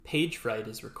Page Fright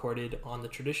is recorded on the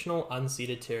traditional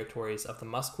unceded territories of the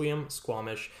Musqueam,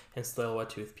 Squamish, and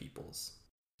Tsleil-Waututh peoples.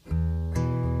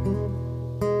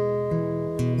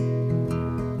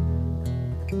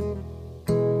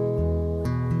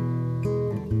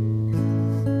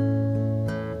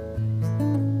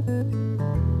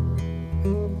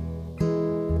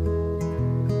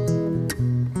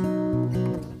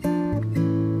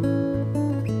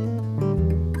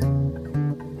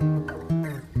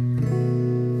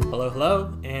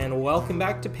 Hello, and welcome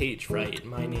back to Page Fright.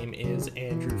 My name is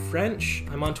Andrew French.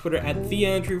 I'm on Twitter at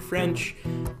 @TheAndrewFrench,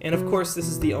 and of course, this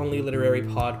is the only literary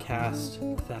podcast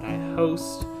that I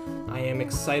host. I am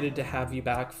excited to have you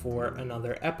back for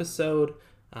another episode.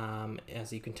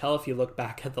 As you can tell if you look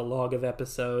back at the log of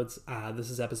episodes,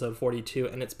 this is episode 42,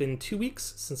 and it's been 2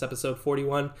 weeks since episode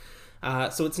 41.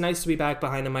 So it's nice to be back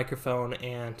behind a microphone,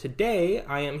 and today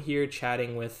I am here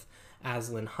chatting with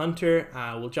Aislinn Hunter.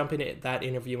 We'll jump into that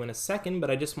interview in a second, but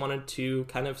I just wanted to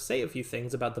kind of say a few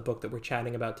things about the book that we're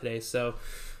chatting about today. So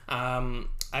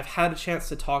I've had a chance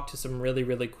to talk to some really,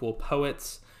 really cool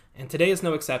poets, and today is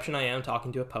no exception. I am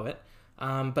talking to a poet,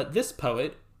 but this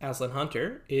poet, Aislinn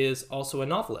Hunter, is also a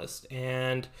novelist,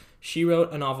 and she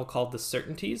wrote a novel called The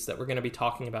Certainties that we're going to be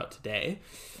talking about today.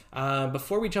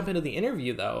 Before we jump into the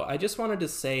interview, though, I just wanted to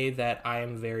say that I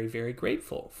am very, very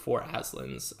grateful for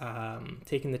Aislinn's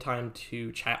taking the time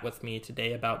to chat with me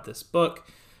today about this book.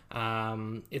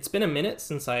 It's been a minute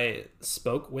since I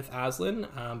spoke with Aislinn,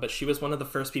 but she was one of the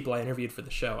first people I interviewed for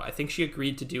the show. I think she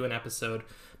agreed to do an episode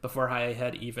before I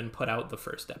had even put out the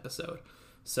first episode.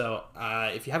 So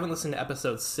if you haven't listened to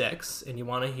episode 6 and you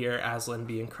want to hear Aislinn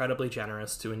be incredibly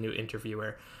generous to a new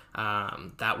interviewer,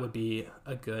 that would be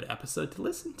a good episode to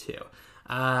listen to.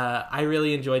 I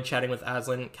really enjoyed chatting with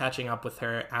Aislinn, catching up with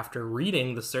her after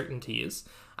reading The Certainties.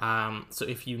 So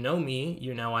if you know me,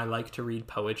 you know I like to read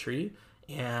poetry,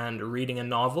 and reading a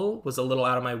novel was a little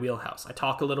out of my wheelhouse. I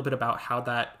talk a little bit about how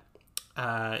that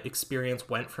experience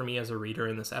went for me as a reader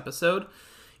in this episode.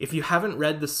 If you haven't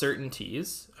read The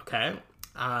Certainties, okay,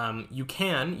 you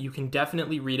can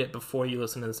definitely read it before you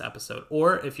listen to this episode.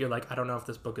 Or if you're like, I don't know if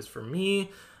this book is for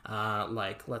me,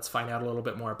 let's find out a little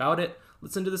bit more about it,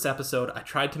 listen to this episode. I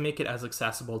tried to make it as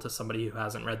accessible to somebody who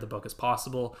hasn't read the book as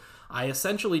possible. I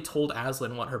essentially told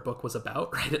Aislinn what her book was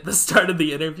about right at the start of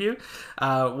the interview,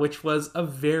 which was a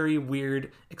very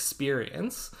weird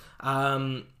experience.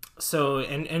 So,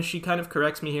 and she kind of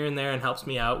corrects me here and there and helps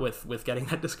me out with getting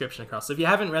that description across. So if you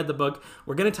haven't read the book,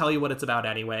 we're going to tell you what it's about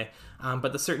anyway.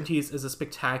 But The Certainties is a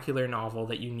spectacular novel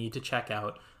that you need to check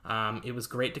out. It was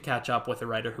great to catch up with a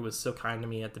writer who was so kind to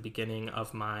me at the beginning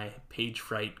of my Page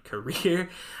Fright career.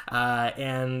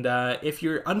 And if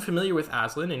you're unfamiliar with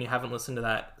Aislinn and you haven't listened to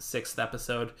that 6th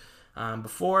episode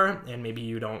before, and maybe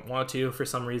you don't want to for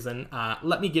some reason,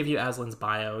 let me give you Aislinn's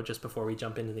bio just before we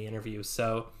jump into the interview.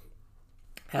 So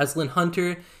Aislinn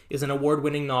Hunter is an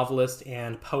award-winning novelist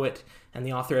and poet and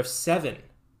the author of seven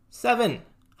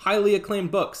highly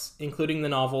acclaimed books, including the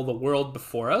novel The World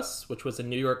Before Us, which was a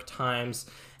New York Times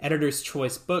Editor's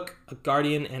Choice book, a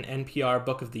Guardian and NPR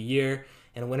Book of the Year,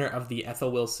 and winner of the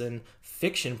Ethel Wilson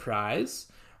Fiction Prize.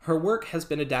 Her work has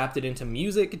been adapted into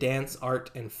music, dance,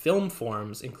 art, and film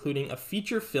forms, including a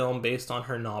feature film based on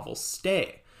her novel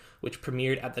Stay, which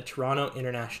premiered at the Toronto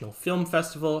International Film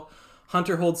Festival.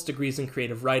 Hunter holds degrees in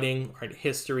creative writing, art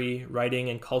history, writing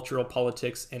and cultural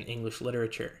politics, and English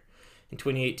literature. In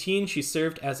 2018, she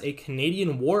served as a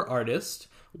Canadian war artist,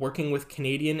 working with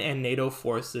Canadian and NATO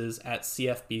forces at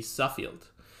CFB Suffield.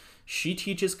 She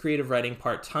teaches creative writing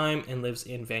part-time and lives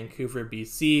in Vancouver,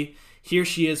 BC. Here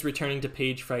she is returning to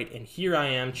Page Fright, and here I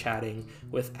am chatting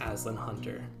with Aislinn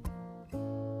Hunter.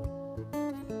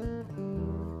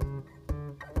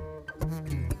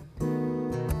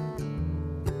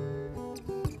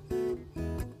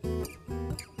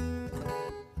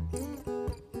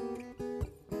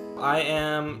 I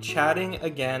am chatting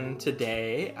again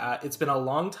today. It's been a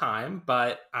long time,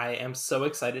 but I am so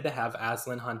excited to have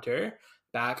Aislinn Hunter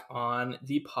back on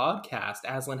the podcast.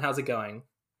 Aislinn, how's it going?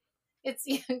 It's,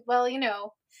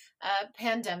 well,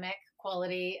 pandemic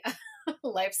quality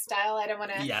lifestyle. I don't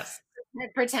want to Yes.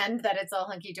 pretend that it's all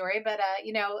hunky-dory, but,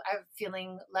 I'm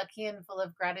feeling lucky and full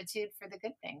of gratitude for the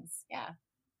good things. Yeah.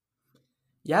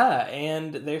 Yeah,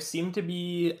 and there seem to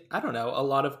be, I don't know, a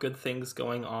lot of good things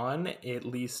going on, at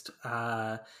least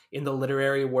in the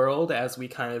literary world as we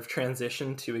kind of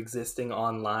transition to existing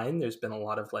online. There's been a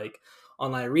lot of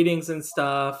online readings and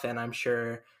stuff, and I'm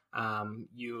sure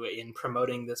you, in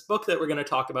promoting this book that we're going to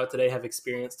talk about today, have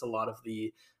experienced a lot of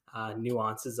the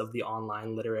nuances of the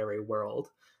online literary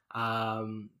world.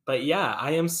 But yeah,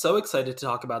 I am so excited to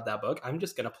talk about that book. I'm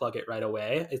just going to plug it right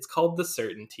away. It's called The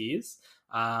Certainties.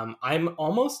 I'm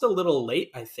almost a little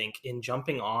late, I think, in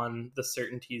jumping on the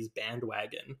Certainties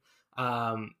bandwagon,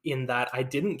 in that I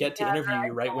didn't get to interview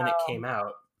you right when it came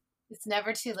out. It's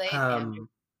never too late, Andrew.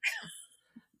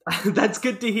 Um, that's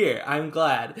good to hear. I'm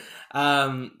glad.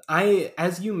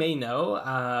 As you may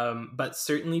know, but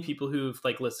certainly people who've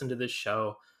like listened to this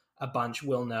show a bunch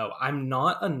will know, I'm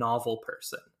not a novel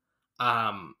person.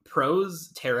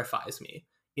 Prose terrifies me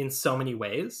in so many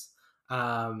ways.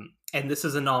 And this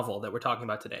is a novel that we're talking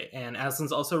about today. And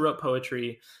Aslan's also wrote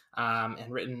poetry,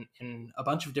 and written in a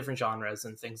bunch of different genres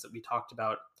and things that we talked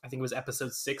about. I think it was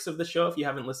episode 6 of the show. If you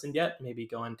haven't listened yet, maybe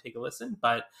go and take a listen.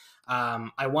 But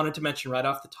I wanted to mention right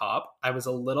off the top, I was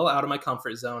a little out of my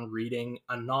comfort zone reading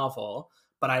a novel,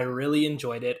 but I really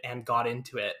enjoyed it and got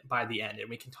into it by the end. And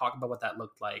we can talk about what that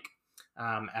looked like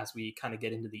as we kind of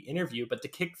get into the interview. But to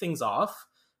kick things off,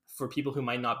 for people who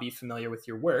might not be familiar with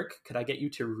your work, could I get you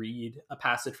to read a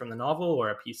passage from the novel or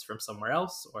a piece from somewhere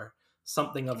else or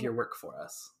something of your work for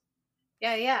us?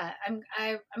 Yeah.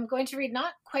 I'm going to read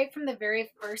not quite from the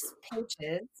very first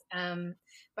pages,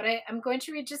 but I'm going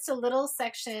to read just a little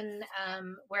section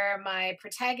where my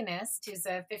protagonist, who's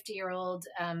a 50-year-old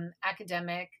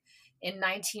academic in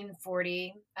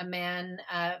 1940, a man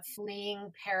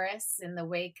fleeing Paris in the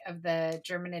wake of the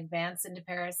German advance into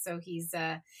Paris. So he's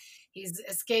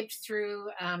escaped through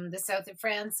the south of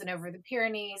France and over the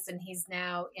Pyrenees, and he's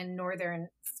now in northern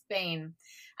Spain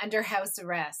under house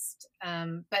arrest.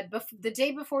 But the day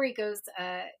before he goes,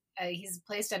 he's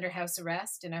placed under house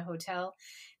arrest in a hotel.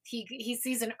 He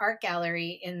sees an art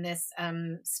gallery in this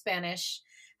Spanish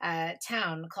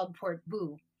town called Port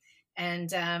Bou. And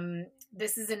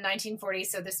this is in 1940,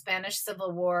 so the Spanish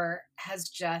Civil War has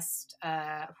just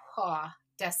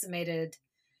decimated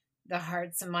the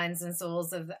hearts and minds and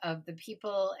souls of the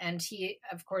people. And he,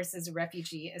 of course, is a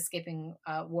refugee escaping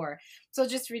war. So I'll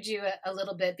just read you a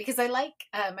little bit, because I like,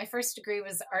 my first degree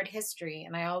was art history,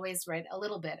 and I always write a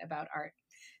little bit about art.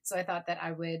 So I thought that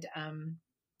I would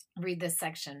read this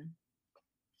section.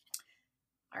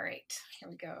 All right, here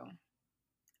we go.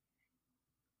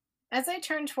 As I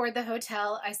turned toward the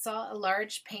hotel, I saw a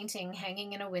large painting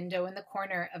hanging in a window in the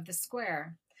corner of the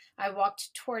square. I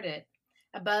walked toward it.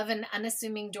 Above an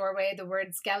unassuming doorway, the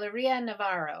words Galleria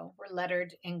Navarro were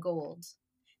lettered in gold.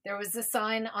 There was a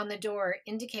sign on the door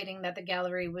indicating that the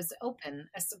gallery was open,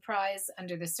 a surprise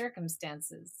under the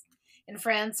circumstances. In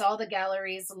France, all the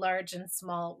galleries, large and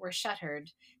small, were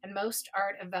shuttered, and most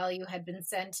art of value had been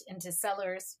sent into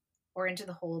cellars or into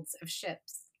the holds of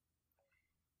ships.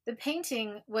 The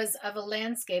painting was of a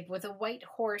landscape with a white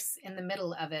horse in the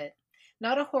middle of it.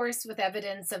 Not a horse with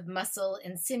evidence of muscle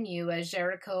and sinew as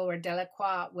Géricault or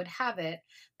Delacroix would have it,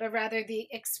 but rather the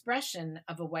expression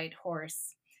of a white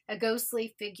horse. A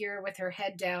ghostly figure with her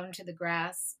head down to the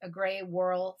grass, a gray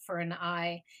whorl for an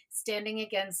eye, standing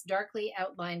against darkly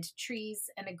outlined trees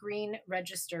and a green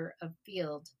register of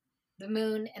field. The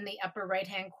moon in the upper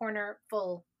right-hand corner,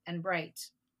 full and bright.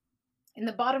 In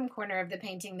the bottom corner of the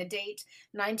painting, the date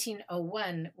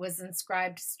 1901 was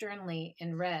inscribed sternly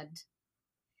in red.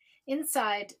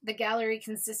 Inside, the gallery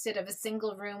consisted of a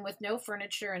single room with no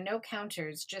furniture and no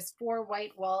counters, just 4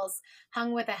 white walls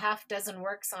hung with a half-dozen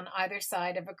works on either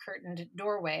side of a curtained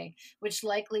doorway, which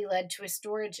likely led to a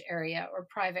storage area or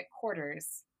private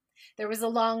quarters. There was a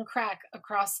long crack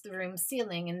across the room's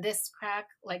ceiling, and this crack,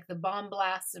 like the bomb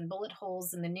blasts and bullet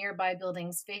holes in the nearby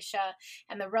building's fascia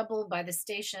and the rubble by the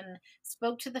station,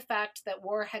 spoke to the fact that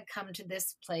war had come to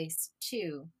this place,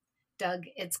 too, dug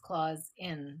its claws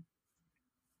in.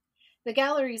 The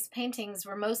gallery's paintings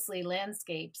were mostly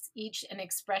landscapes, each an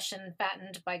expression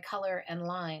fattened by color and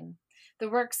line. The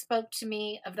work spoke to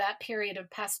me of that period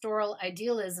of pastoral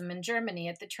idealism in Germany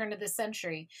at the turn of the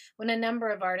century, when a number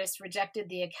of artists rejected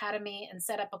the academy and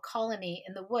set up a colony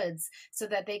in the woods so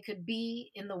that they could be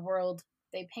in the world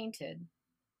they painted.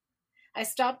 I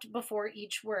stopped before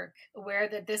each work, aware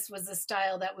that this was a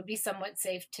style that would be somewhat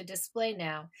safe to display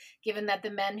now, given that the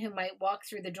men who might walk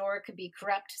through the door could be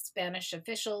corrupt Spanish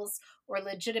officials, or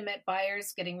legitimate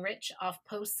buyers getting rich off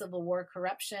post-Civil War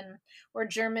corruption, or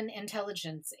German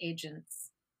intelligence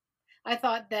agents. I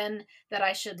thought then that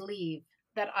I should leave,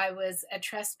 that I was a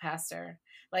trespasser,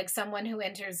 like someone who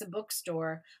enters a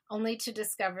bookstore only to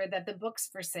discover that the books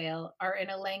for sale are in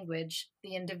a language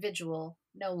the individual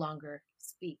no longer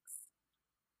speaks.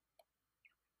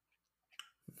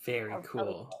 Very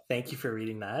cool. Thank you for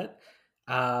reading that.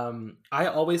 I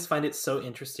always find it so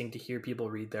interesting to hear people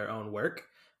read their own work.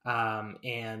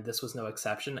 And this was no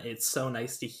exception. It's so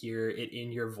nice to hear it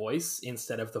in your voice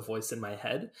instead of the voice in my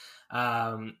head.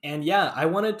 And yeah, I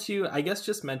wanted to, I guess,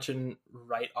 just mention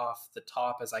right off the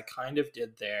top, as I kind of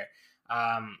did there.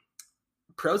 Um,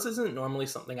 Prose isn't normally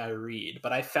something I read,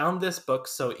 but I found this book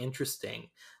so interesting.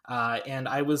 And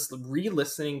I was re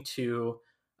listening to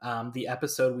the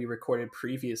episode we recorded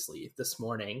previously this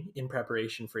morning in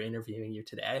preparation for interviewing you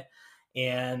today.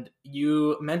 And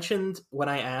you mentioned when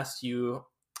I asked you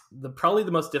probably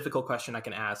the most difficult question I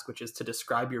can ask, which is to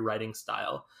describe your writing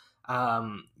style.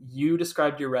 You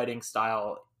described your writing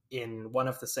style in one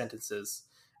of the sentences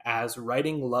as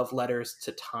writing love letters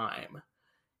to time.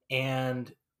 And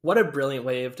what a brilliant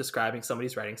way of describing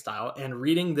somebody's writing style. And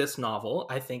reading this novel,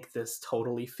 I think this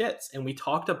totally fits. And we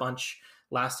talked a bunch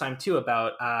last time too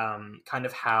about kind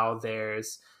of how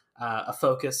there's a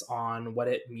focus on what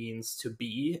it means to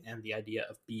be and the idea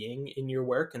of being in your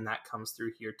work. And that comes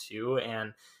through here too.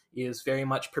 And is very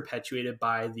much perpetuated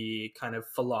by the kind of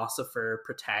philosopher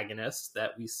protagonist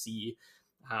that we see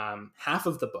half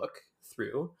of the book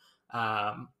through.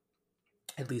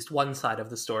 At least one side of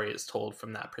the story is told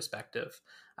from that perspective.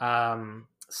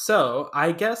 So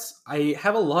I guess I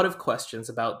have a lot of questions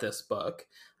about this book,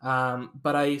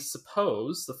 but I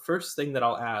suppose the first thing that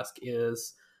I'll ask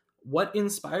is, what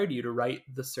inspired you to write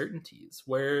The Certainties?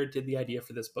 Where did the idea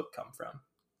for this book come from?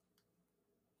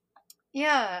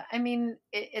 Yeah, I mean,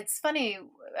 it's funny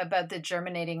about the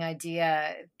germinating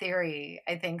idea theory.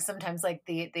 I think sometimes, like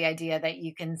the idea that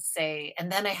you can say, and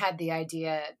then I had the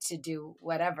idea to do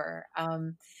whatever.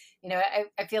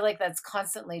 I feel like that's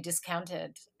constantly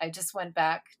discounted. I just went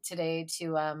back today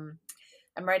to I'm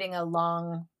writing a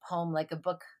long poem, like a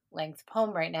book length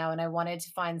poem right now, and I wanted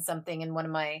to find something in one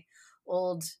of my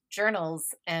old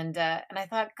journals, and I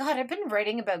thought, God, I've been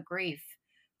writing about grief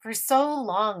for so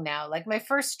long now. Like my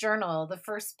first journal, the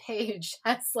first page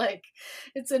has like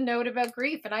it's a note about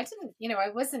grief, and I didn't, I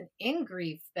wasn't in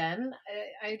grief then.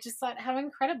 I just thought how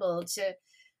incredible to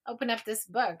open up this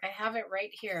book. I have it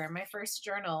right here, my first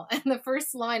journal, and the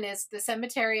first line is the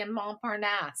cemetery in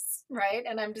Montparnasse, right?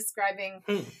 And I'm describing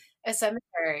Hmm. a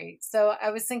cemetery. So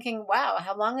I was thinking, wow,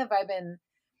 how long have I been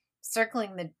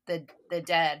circling the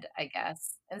dead, I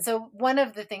guess. And so one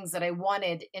of the things that I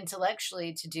wanted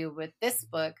intellectually to do with this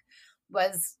book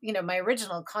was, my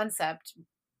original concept,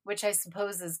 which I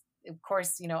suppose is of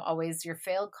course, always your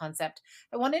failed concept.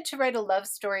 I wanted to write a love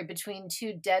story between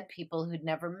two dead people who'd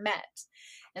never met.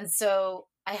 And so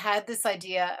I had this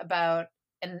idea about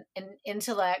an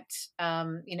intellect,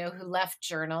 who left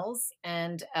journals,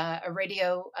 and a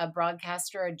radio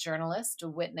broadcaster, a journalist, a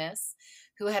witness,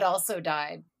 who had also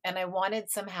died. And I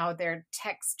wanted somehow their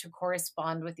texts to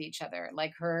correspond with each other,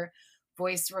 like her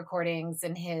voice recordings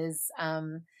and his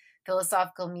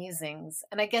philosophical musings.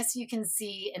 And I guess you can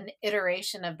see an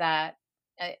iteration of that,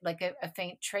 like a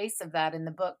faint trace of that in the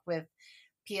book, with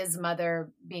Pia's mother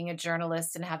being a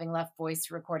journalist and having left voice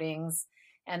recordings,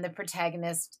 and the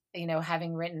protagonist,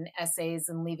 having written essays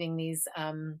and leaving these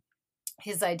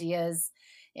his ideas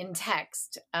in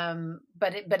text.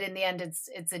 But in the end,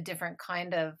 it's a different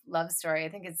kind of love story. I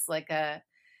think it's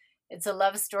a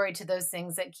love story to those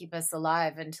things that keep us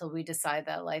alive until we decide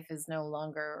that life is no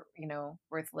longer,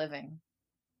 worth living.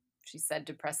 She said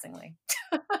depressingly.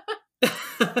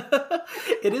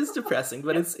 It is depressing,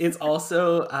 but it's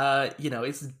also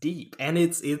it's deep, and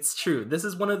it's true. This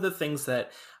is one of the things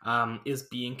that is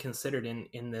being considered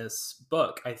in this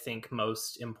book. I think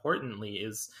most importantly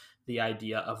is the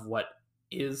idea of what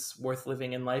is worth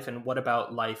living in life, and what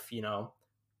about life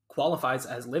qualifies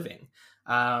as living.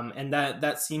 And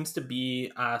that seems to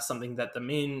be something that the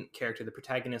main character, the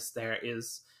protagonist there,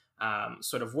 is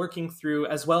sort of working through,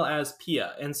 as well as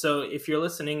Pia. And so if you're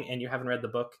listening and you haven't read the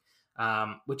book,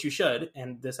 which you should,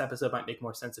 and this episode might make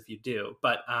more sense if you do,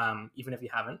 but even if you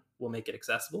haven't, we'll make it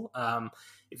accessible.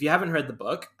 If you haven't read the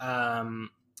book,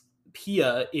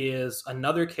 Pia is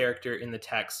another character in the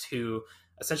text who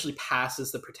essentially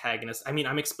passes the protagonist. I mean,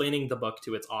 I'm explaining the book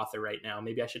to its author right now.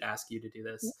 Maybe I should ask you to do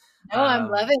this. No, I'm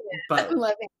loving it. But I'm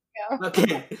loving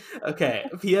it. okay.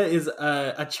 Pia is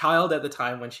a child at the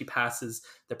time when she passes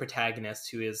the protagonist,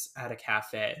 who is at a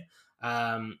cafe.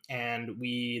 And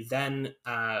we then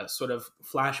sort of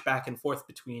flash back and forth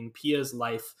between Pia's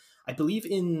life, I believe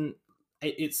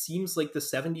it seems like the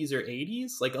 70s or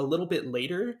 80s, like a little bit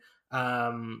later.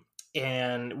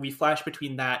 And we flash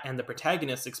between that and the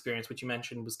protagonist's experience, which you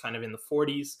mentioned was kind of in the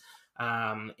 40s.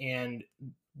 And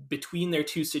between their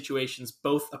two situations,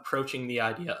 both approaching the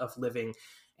idea of living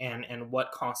and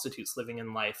what constitutes living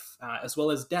in life, as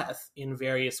well as death, in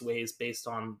various ways based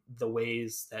on the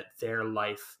ways that their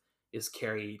life is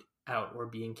carried out or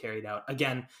being carried out.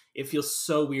 Again, it feels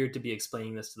so weird to be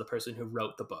explaining this to the person who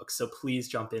wrote the book, so please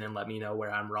jump in and let me know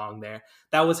where I'm wrong there.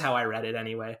 That was how I read it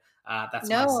anyway. That's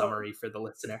my No, summary for the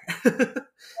listener.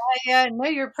 no,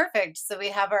 you're perfect. So we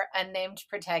have our unnamed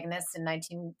protagonist in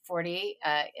 1940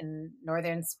 in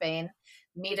northern Spain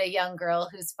meet a young girl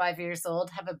who's 5 years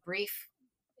old, have a brief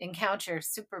encounter,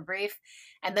 super brief,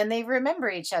 and then they remember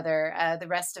each other the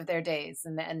rest of their days.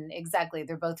 And exactly,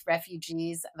 they're both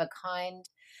refugees of a kind.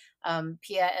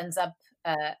 Pia ends up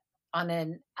on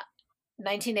an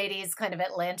 1980s kind of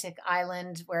Atlantic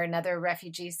island where another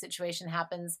refugee situation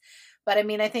happens. But I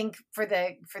mean, I think for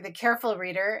the careful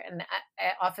reader, and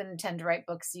I often tend to write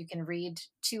books you can read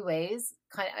two ways.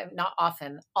 Not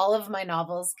often. All of my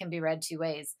novels can be read two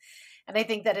ways, and I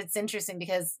think that it's interesting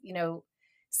because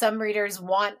some readers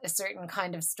want a certain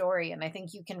kind of story, and I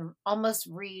think you can almost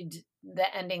read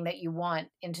the ending that you want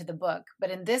into the book.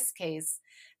 But in this case,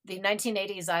 the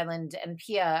 1980s island and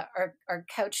Pia are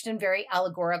couched in very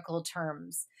allegorical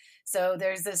terms. So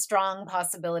there's a strong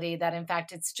possibility that in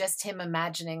fact it's just him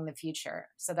imagining the future.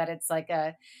 So that it's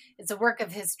a work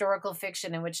of historical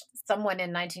fiction in which someone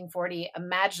in 1940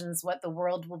 imagines what the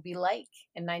world will be like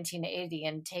in 1980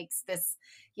 and takes this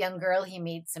young girl he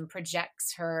meets and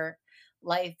projects her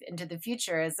life into the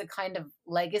future as a kind of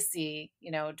legacy,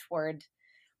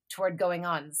 toward going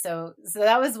on. So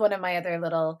that was one of my other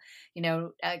little,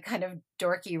 kind of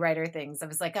dorky writer things. I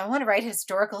was like, I want to write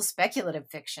historical speculative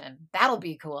fiction. That'll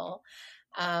be cool.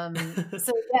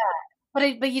 So yeah,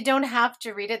 but you don't have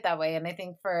to read it that way. And I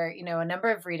think for, a number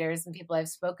of readers and people I've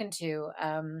spoken to,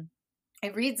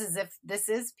 it reads as if this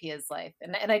is Pia's life.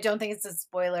 And I don't think it's a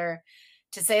spoiler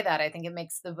to say that. I think it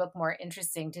makes the book more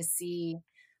interesting to see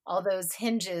all those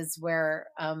hinges where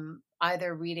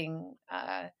either reading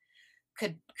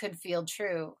could feel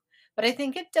true. But I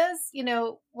think it does,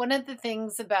 one of the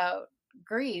things about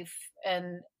grief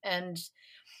and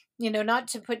not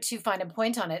to put too fine a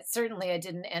point on it, certainly I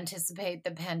didn't anticipate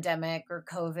the pandemic or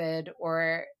COVID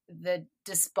or the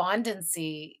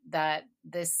despondency that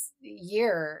this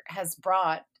year has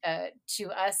brought to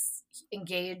us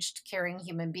engaged, caring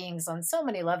human beings on so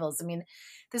many levels. I mean,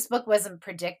 this book wasn't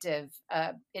predictive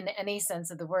in any sense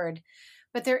of the word,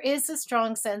 but there is a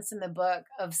strong sense in the book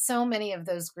of so many of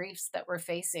those griefs that we're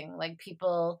facing, like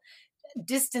people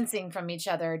distancing from each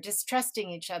other,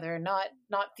 distrusting each other, not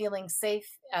feeling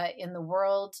safe in the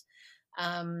world,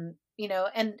 and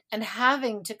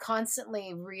having to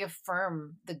constantly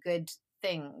reaffirm the good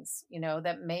things,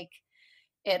 that make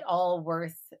it all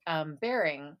worth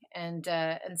bearing. And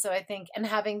so I think, and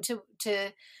having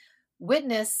to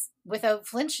witness without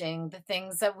flinching the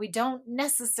things that we don't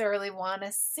necessarily want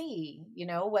to see,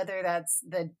 whether that's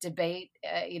the debate,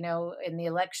 in the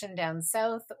election down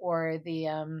south, or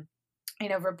the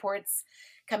reports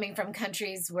coming from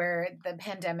countries where the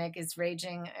pandemic is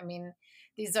raging. I mean,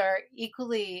 these are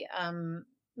equally,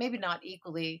 maybe not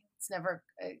equally, it's never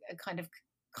a kind of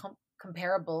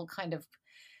comparable kind of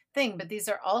thing, but these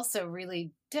are also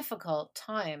really difficult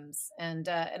times. And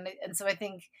so I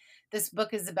think this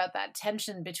book is about that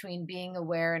tension between being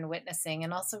aware and witnessing,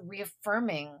 and also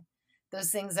reaffirming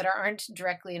those things that aren't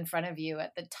directly in front of you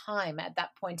at that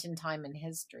point in time in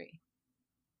history.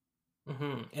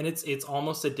 Mm-hmm. And it's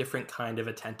almost a different kind of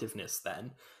attentiveness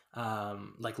then,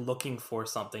 like looking for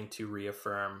something to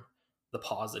reaffirm the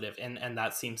positive, and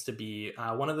that seems to be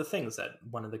one of the things that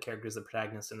one of the characters, the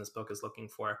protagonist in this book, is looking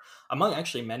for. Among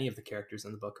actually many of the characters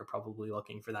in the book are probably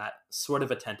looking for that sort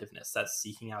of attentiveness, that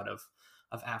seeking out of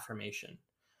affirmation.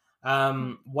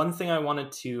 One thing I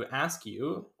wanted to ask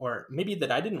you, or maybe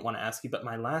that I didn't want to ask you, but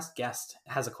my last guest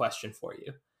has a question for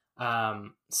you.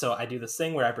 So I do this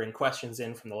thing where I bring questions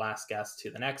in from the last guest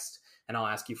to the next, and I'll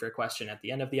ask you for a question at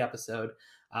the end of the episode.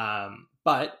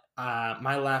 But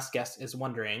my last guest is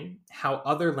wondering how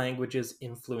other languages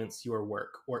influence your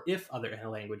work, or if other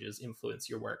languages influence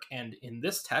your work. And in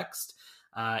this text,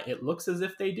 it looks as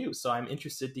if they do. So I'm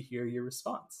interested to hear your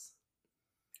response.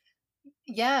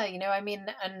 Yeah, I mean,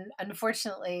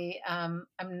 unfortunately, I'm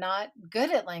not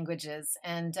good at languages,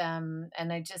 and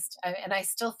I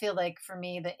still feel like for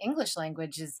me, the English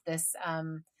language is this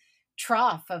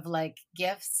trough of like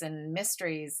gifts and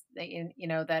mysteries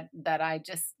that that I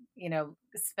just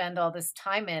spend all this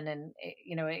time in, and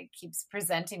it keeps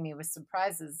presenting me with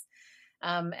surprises,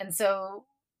 and so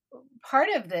part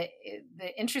of the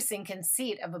interesting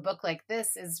conceit of a book like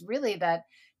this is really that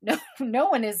no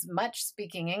one is much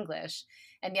speaking English,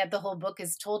 and yet the whole book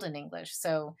is told in English.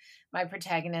 So my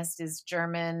protagonist is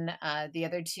German. The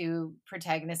other two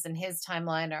protagonists in his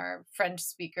timeline are French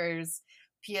speakers.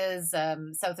 Pia's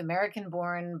South American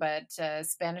born, but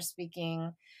Spanish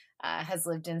speaking. has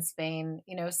lived in Spain,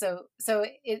 so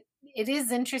it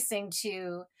is interesting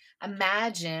to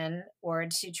imagine or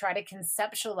to try to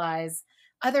conceptualize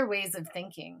other ways of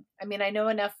thinking. I mean, I know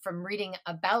enough from reading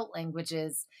about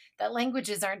languages that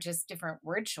languages aren't just different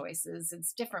word choices,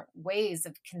 it's different ways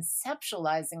of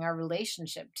conceptualizing our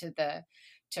relationship to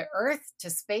earth,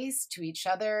 to space, to each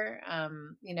other,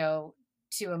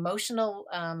 to emotional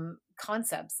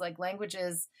concepts. Like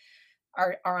languages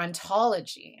are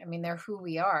ontology. I mean, they're who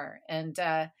we are. And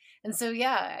so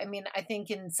yeah, I mean, I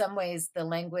think in some ways the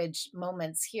language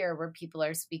moments here where people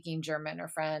are speaking German or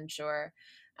French or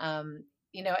um,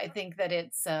 I think that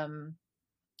it's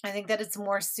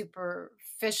more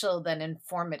superficial than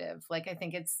informative. Like I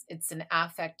think it's an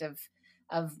affect of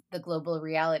the global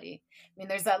reality. I mean,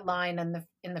 there's that line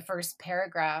in the first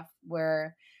paragraph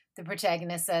where the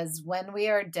protagonist says, "When we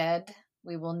are dead,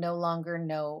 we will no longer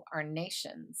know our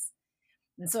nations."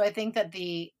 And so I think that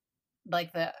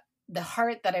like the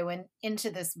heart that I went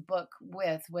into this book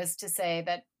with was to say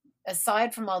that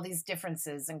aside from all these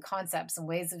differences and concepts and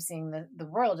ways of seeing the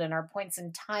world and our points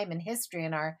in time and history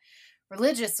and our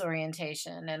religious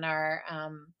orientation and our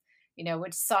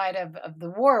which side of the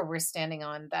war we're standing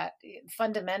on, that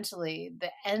fundamentally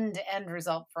the end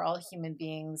result for all human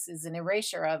beings is an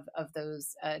erasure of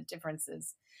those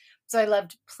differences. So I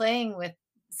loved playing with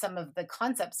some of the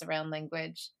concepts around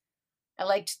language. I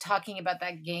liked talking about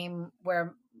that game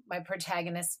where my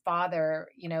protagonist's father,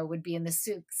 would be in the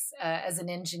souks as an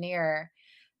engineer,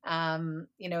 in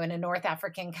a North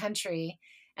African country.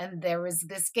 And there was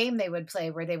this game they would play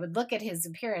where they would look at his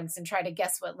appearance and try to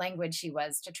guess what language he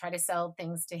was to try to sell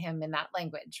things to him in that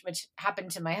language, which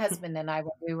happened to my husband and I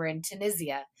when we were in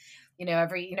Tunisia.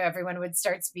 Everyone would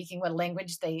start speaking what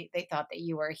language they thought that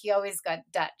you were. He always got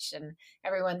Dutch, and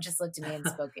everyone just looked at me and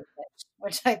spoke English,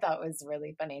 which I thought was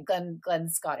really funny.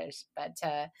 Glenn's Scottish, but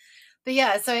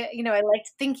yeah. So I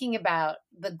liked thinking about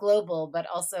the global, but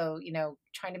also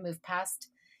trying to move past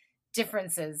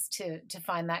differences to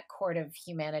find that chord of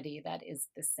humanity that is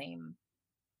the same.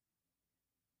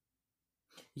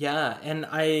 Yeah, and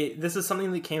this is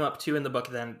something that came up too in the book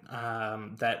then,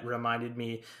 that reminded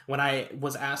me when I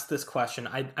was asked this question.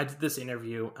 I did this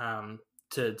interview,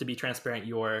 to be transparent.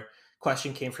 Your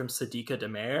question came from Sadiqa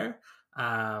Damer,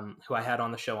 who I had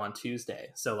on the show on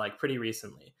Tuesday, so like pretty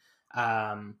recently.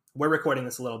 We're recording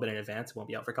this a little bit in advance. It won't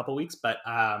be out for a couple of weeks, but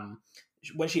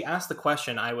when she asked the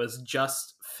question, I was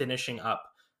just finishing up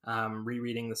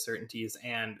rereading The Certainties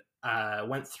and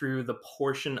went through the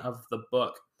portion of the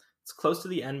book. It's close to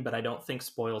the end, but I don't think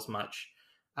spoils much,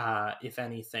 if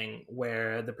anything,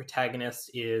 where the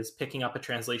protagonist is picking up a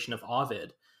translation of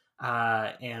Ovid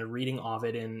and reading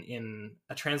Ovid in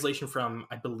a translation from,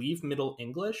 I believe, Middle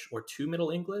English or to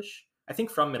Middle English. I think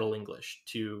from Middle English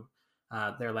to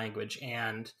their language,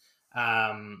 and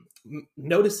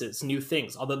notices new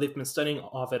things, although they've been studying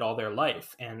Ovid all their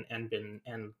life and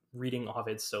reading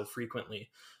Ovid so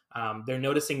frequently. They're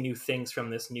noticing new things from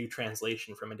this new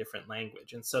translation from a different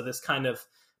language. And so this kind of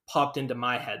popped into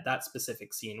my head, that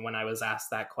specific scene, when I was asked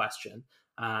that question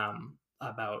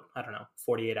about,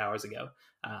 48 hours ago.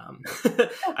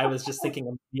 I was just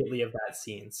thinking immediately of that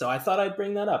scene. So I thought I'd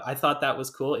bring that up. I thought that was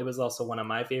cool. It was also one of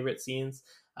my favorite scenes.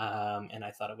 And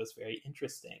I thought it was very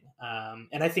interesting.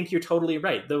 And I think you're totally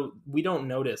right, though we don't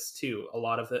notice too a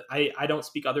lot of it. I don't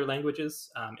speak other languages,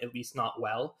 at least not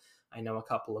well. I know a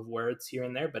couple of words here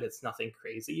and there, but it's nothing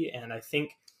crazy. And I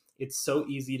think it's so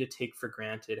easy to take for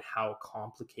granted how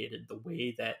complicated the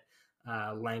way that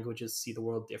languages see the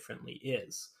world differently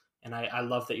is. And I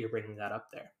love that you're bringing that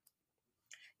up there.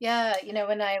 Yeah,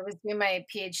 when I was doing my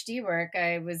PhD work,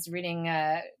 I was reading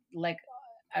like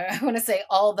I want to say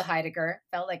all the Heidegger.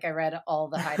 Felt like I read all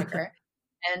the Heidegger.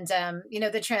 And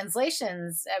the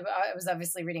translations. I was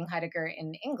obviously reading Heidegger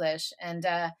in English, and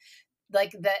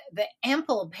like the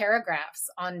ample paragraphs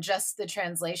on just the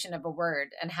translation of a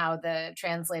word and how the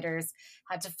translators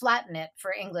had to flatten it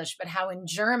for English, but how in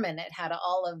German it had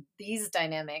all of these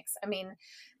dynamics. I mean,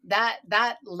 that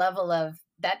level of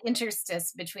that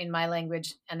interstice between my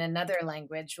language and another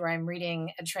language where I'm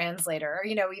reading a translator,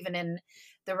 or even in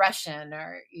the Russian,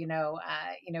 or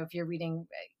if you're reading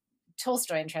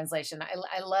Tolstoy in translation,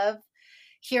 I love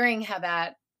hearing how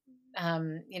that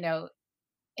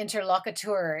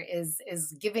interlocutor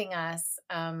is giving us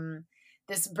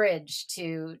this bridge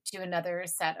to another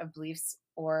set of beliefs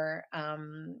or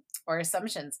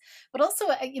assumptions. But also,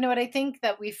 what I think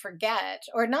that we forget,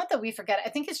 or not that we forget, I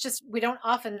think it's just we don't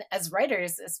often, as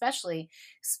writers especially,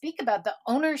 speak about the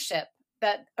ownership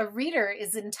that a reader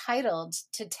is entitled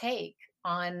to take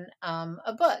on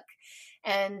a book.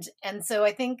 And so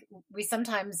I think we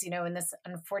sometimes, in this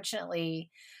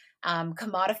unfortunately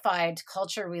commodified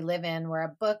culture we live in, where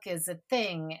a book is a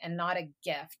thing and not a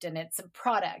gift, and it's a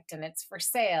product and it's for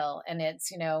sale and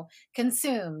it's,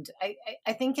 consumed.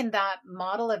 I think in that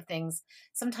model of things,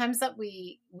 sometimes that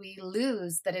we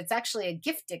lose that it's actually a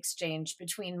gift exchange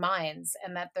between minds,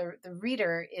 and that the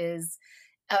reader is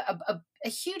a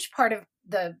huge part of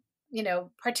the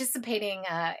participating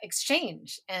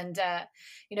exchange. And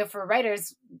for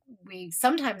writers, we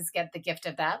sometimes get the gift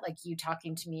of that, like you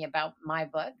talking to me about my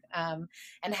book,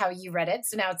 and how you read it,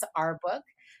 so now it's our book.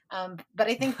 But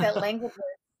I think that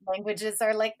languages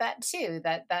are like that too,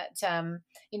 that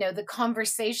the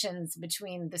conversations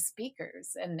between the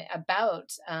speakers and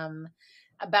about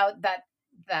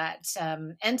that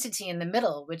entity in the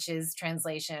middle, which is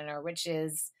translation, or which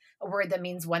is a word that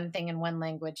means one thing in one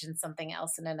language and something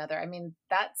else in another. I mean,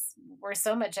 that's where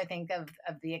so much, I think, of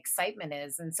the excitement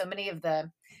is, and so many of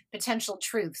the potential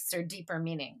truths or deeper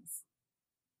meanings.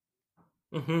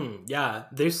 Yeah,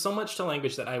 there's so much to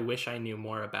language that I wish I knew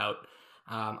more about.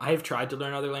 I have tried to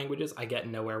learn other languages. I get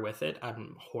nowhere with it.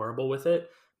 I'm horrible with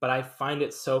it. But I find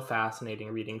it so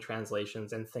fascinating reading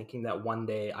translations and thinking that one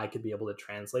day I could be able to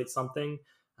translate something.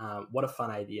 What a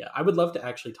fun idea. I would love to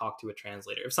actually talk to a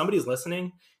translator. If somebody's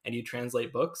listening and you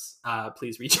translate books,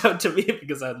 please reach out to me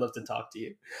because I'd love to talk to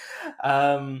you.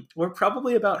 We're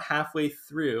probably about halfway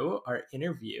through our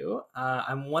interview.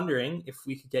 I'm wondering if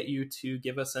we could get you to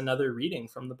give us another reading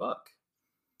from the book.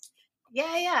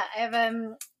 Yeah.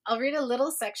 I'll read a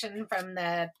little section from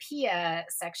the Pia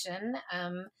section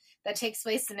that takes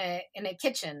place in a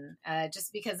kitchen,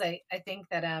 just because I think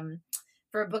that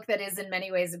for a book that is in many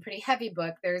ways a pretty heavy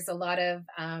book, there's a lot of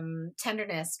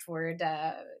tenderness toward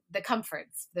the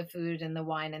comforts, the food and the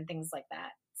wine and things like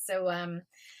that. So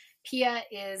Pia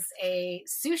is a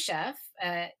sous chef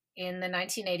in the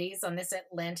 1980s on this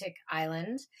Atlantic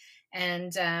island,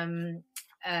 and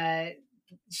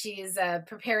she's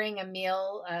preparing a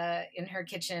meal in her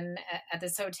kitchen at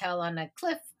this hotel on a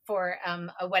cliff for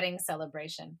a wedding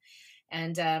celebration.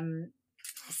 And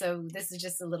so this is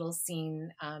just a little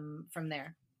scene from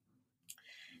there.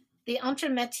 The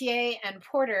entremetier and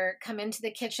porter come into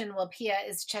the kitchen while Pia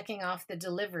is checking off the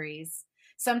deliveries.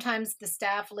 Sometimes the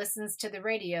staff listens to the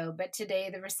radio, but today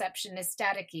the reception is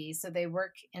staticky, so they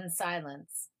work in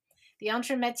silence. The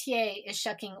entremetier is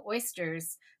shucking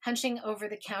oysters, hunching over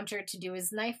the counter to do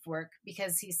his knife work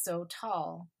because he's so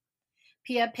tall.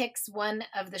 Pia picks one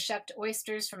of the shucked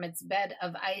oysters from its bed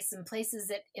of ice and places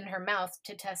it in her mouth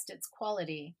to test its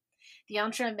quality. The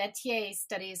entremetier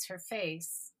studies her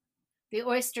face. The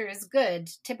oyster is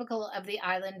good, typical of the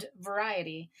island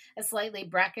variety, a slightly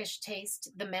brackish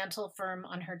taste, the mantle firm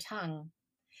on her tongue.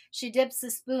 She dips a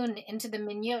spoon into the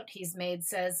mignotte he's made,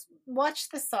 says, "Watch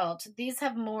the salt, these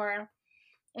have more."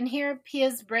 And here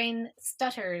Pia's brain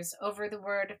stutters over the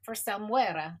word for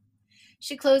salmuera.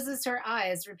 She closes her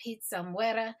eyes, repeats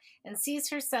salmuera, and sees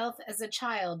herself as a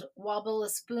child wobble a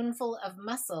spoonful of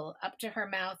mussel up to her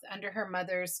mouth under her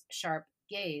mother's sharp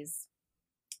gaze.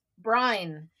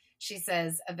 "Brine," she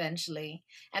says eventually,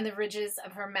 and the ridges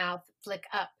of her mouth flick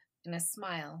up in a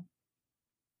smile.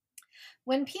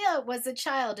 When Pia was a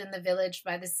child in the village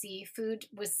by the sea, food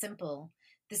was simple.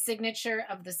 The signature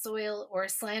of the soil or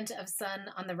slant of sun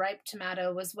on the ripe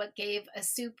tomato was what gave a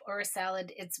soup or a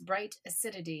salad its bright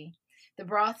acidity. The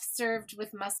broth served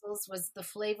with mussels was the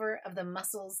flavor of the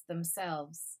mussels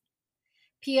themselves.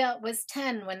 Pia was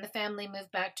 10 when the family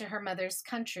moved back to her mother's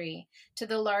country, to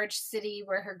the large city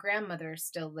where her grandmother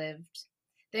still lived.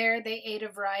 There they ate a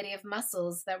variety of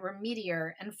mussels that were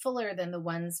meatier and fuller than the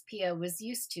ones Pia was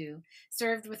used to,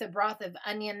 served with a broth of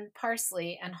onion,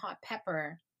 parsley, and hot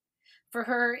pepper. For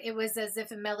her, it was as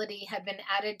if a melody had been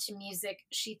added to music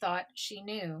she thought she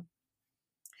knew.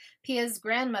 Pia's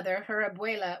grandmother, her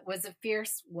abuela, was a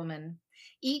fierce woman.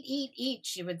 "Eat, eat, eat,"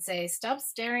 she would say. "Stop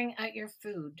staring at your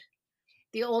food."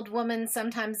 The old woman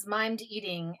sometimes mimed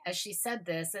eating as she said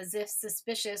this, as if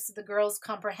suspicious the girl's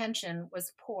comprehension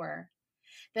was poor.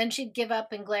 Then she'd give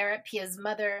up and glare at Pia's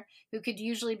mother, who could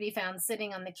usually be found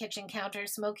sitting on the kitchen counter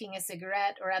smoking a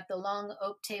cigarette or at the long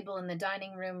oak table in the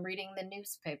dining room reading the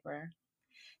newspaper.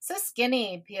 "So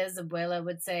skinny," Pia's abuela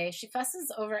would say. "She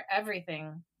fusses over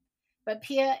everything." But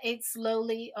Pia ate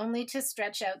slowly, only to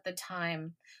stretch out the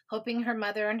time, hoping her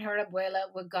mother and her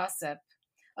abuela would gossip.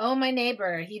 "Oh, my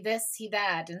neighbor, he this, he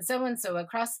that, and so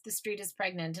across the street is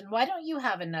pregnant, and why don't you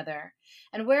have another?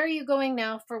 And where are you going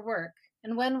now for work?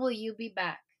 And when will you be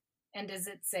back? And is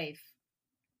it safe?"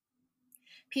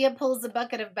 Pia pulls a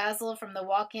bucket of basil from the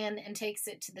walk-in and takes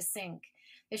it to the sink.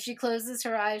 If she closes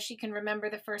her eyes, she can remember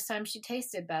the first time she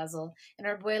tasted basil in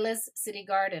her abuela's city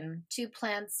garden, 2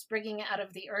 plants sprigging out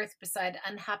of the earth beside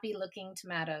unhappy-looking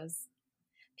tomatoes.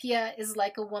 Pia is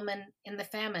like a woman in the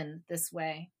famine this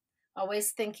way,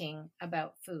 always thinking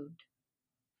about food.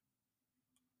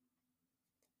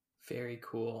 Very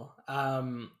cool.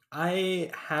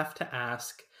 I have to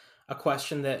ask a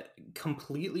question that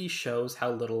completely shows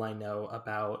how little I know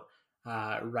about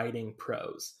writing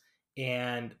prose.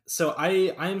 And so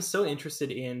I'm so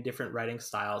interested in different writing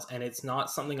styles, and it's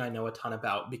not something I know a ton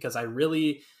about because I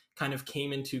really kind of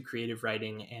came into creative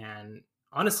writing and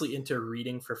honestly into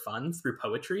reading for fun through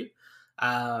poetry.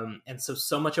 And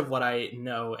so much of what I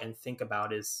know and think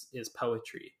about is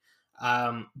poetry.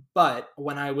 But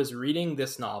when I was reading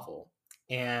this novel,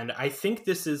 and I think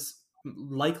this is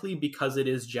likely because it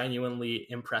is genuinely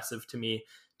impressive to me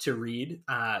to read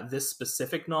this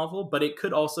specific novel, but it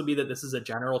could also be that this is a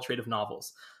general trait of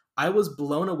novels. I was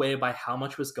blown away by how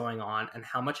much was going on and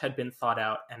how much had been thought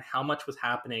out and how much was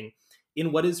happening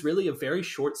in what is really a very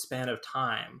short span of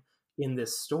time in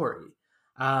this story.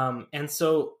 And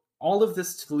so all of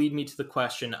this to lead me to the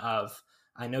question of,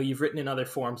 I know you've written in other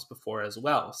forms before as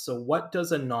well. So, what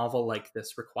does a novel like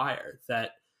this require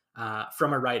that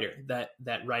from a writer?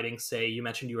 That writing, say, you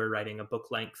mentioned you were writing a book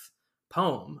length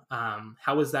poem.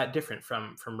 How is that different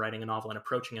from writing a novel and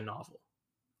approaching a novel?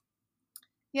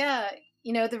 Yeah,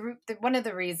 you know, one of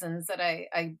the reasons that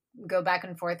I go back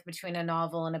and forth between a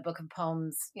novel and a book of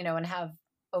poems, you know, and have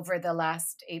over the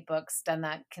last 8 books done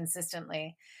that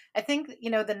consistently. I think, you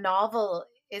know, the novel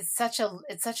is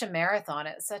it's such a marathon.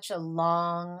 It's such a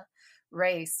long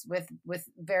race with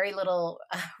very little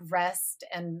rest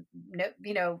and no,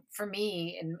 you know, for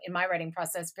me in my writing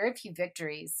process, very few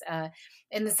victories,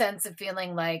 in the sense of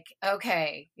feeling like,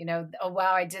 okay, you know, oh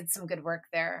wow, I did some good work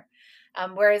there.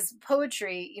 Whereas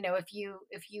poetry, you know, if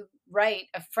you write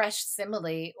a fresh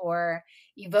simile or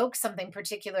evoke something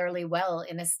particularly well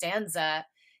in a stanza,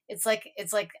 it's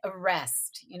like a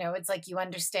rest. You know, it's like you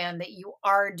understand that you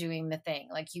are doing the thing,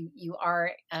 like you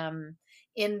are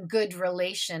in good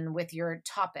relation with your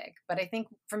topic. But I think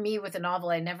for me with a novel,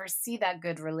 I never see that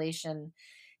good relation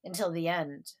until the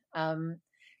end.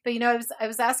 But you know, I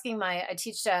was asking I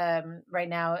teach right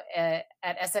now at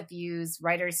SFU's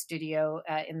Writers Studio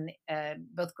in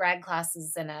both grad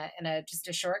classes and a just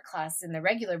a short class in the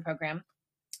regular program,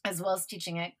 as well as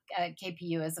teaching at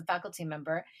KPU as a faculty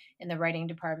member in the writing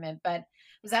department. But I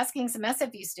was asking some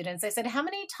SFU students. I said, how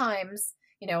many times,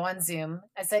 you know, on Zoom,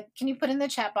 I said, can you put in the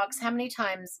chat box how many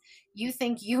times you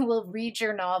think you will read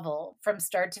your novel from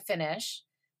start to finish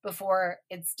before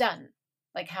it's done?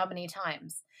 Like how many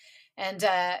times? And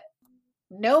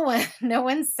no one, no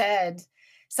one said.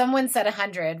 Someone said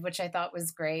 100, which I thought was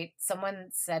great. Someone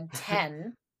said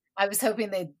 10. I was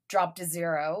hoping they dropped a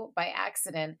zero by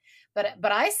accident, but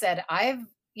I said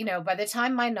you know, by the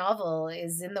time my novel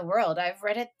is in the world, I've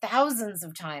read it thousands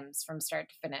of times from start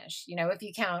to finish. You know, if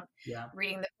you count Yeah.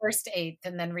 reading the first eighth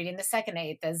and then reading the second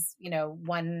eighth as, you know,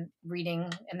 one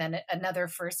reading and then another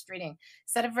first reading.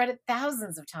 So I've read it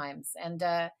thousands of times. And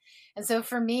so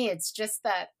for me, it's just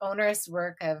that onerous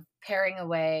work of paring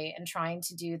away and trying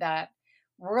to do that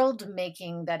world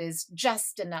making that is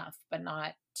just enough, but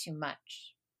not too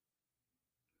much.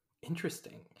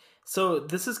 Interesting. So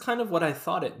this is kind of what I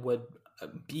thought it would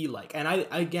be like. And I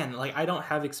again, like I don't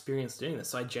have experience doing this,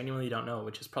 so I genuinely don't know,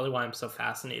 which is probably why I'm so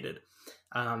fascinated.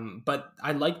 But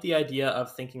I like the idea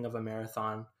of thinking of a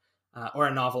marathon or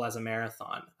a novel as a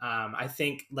marathon. I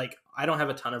think like I don't have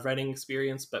a ton of writing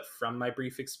experience, but from my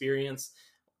brief experience,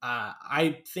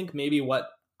 I think maybe what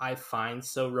I find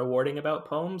so rewarding about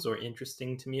poems or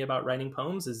interesting to me about writing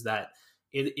poems is that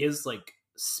it is like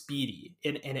speedy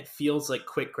and it feels like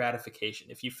quick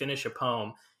gratification. If you finish a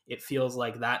poem, it feels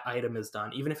like that item is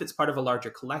done, even if it's part of a larger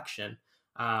collection.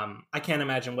 I can't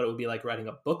imagine what it would be like writing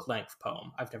a book length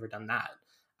poem. I've never done that.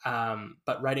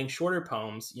 But writing shorter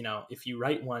poems, you know, if you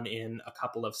write one in a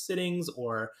couple of sittings,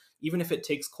 or even if it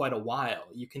takes quite a while,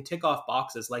 you can tick off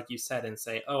boxes, like you said, and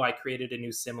say, oh, I created a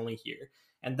new simile here.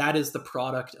 And that is the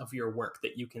product of your work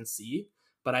that you can see.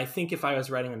 But I think if I was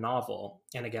writing a novel,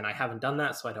 and again, I haven't done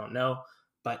that, so I don't know,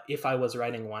 but if I was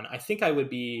writing one, I think I would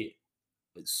be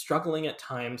struggling at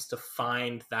times to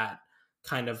find that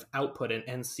kind of output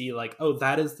and see like, oh,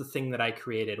 that is the thing that I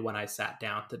created when I sat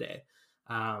down today.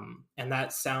 And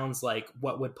that sounds like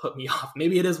what would put me off.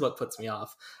 Maybe it is what puts me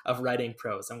off of writing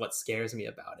prose and what scares me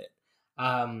about it.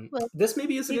 Well, This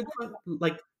maybe is a good, people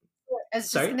like, I was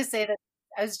just sorry. going to say that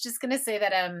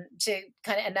to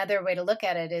kind of another way to look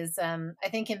at it is I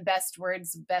think in Best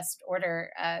Words, Best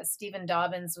Order, Stephen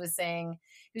Dobbins was saying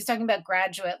he was talking about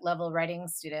graduate level writing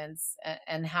students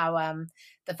and how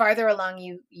the farther along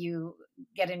you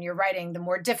get in your writing, the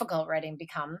more difficult writing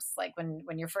becomes. Like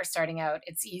when you're first starting out,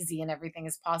 it's easy and everything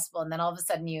is possible, and then all of a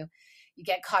sudden you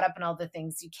get caught up in all the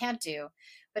things you can't do.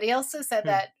 But he also said Hmm.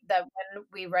 that when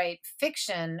we write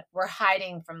fiction, we're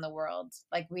hiding from the world.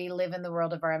 Like we live in the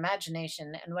world of our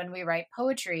imagination. And when we write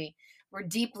poetry, we're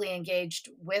deeply engaged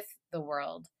with the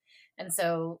world. And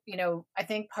so, I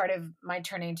think part of my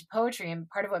turning to poetry and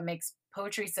part of what makes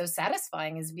poetry so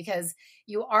satisfying is because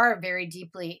you are very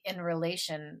deeply in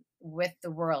relation with the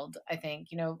world. I think,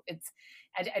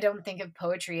 I don't think of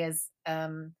poetry as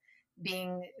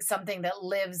being something that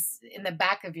lives in the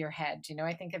back of your head.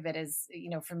 I think of it as,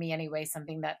 for me anyway,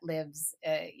 something that lives,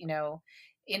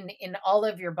 in all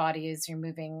of your body as you're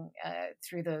moving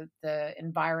through the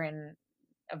environment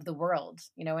of the world,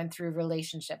 and through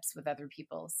relationships with other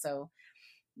people. So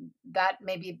that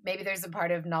maybe there's a part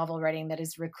of novel writing that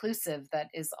is reclusive that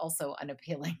is also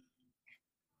unappealing.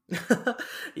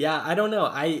 Yeah, I don't know.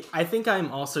 I think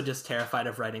I'm also just terrified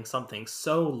of writing something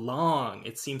so long.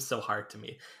 It seems so hard to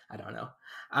me. I don't know.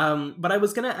 But I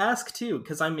was gonna ask too,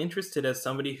 because I'm interested as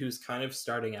somebody who's kind of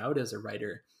starting out as a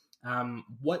writer.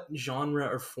 What genre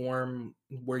or form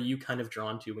were you kind of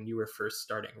drawn to when you were first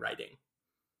starting writing?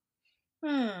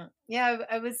 Yeah,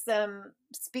 I was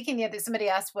speaking the other. Somebody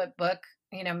asked what book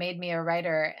made me a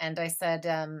writer, and I said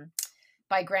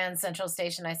by Grand Central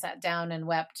Station. I sat down and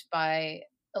wept by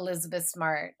Elizabeth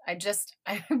Smart.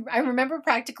 I remember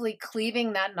practically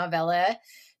cleaving that novella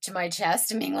to my chest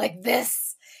and being like,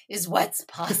 "This is what's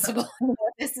possible."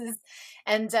 This is,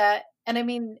 and I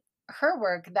mean, her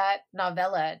work, that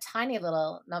novella, tiny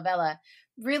little novella,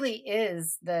 really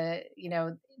is the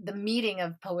meeting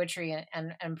of poetry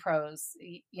and prose.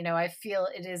 I feel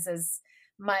it is as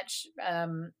much a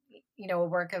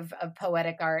work of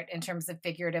poetic art in terms of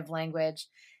figurative language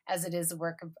as it is a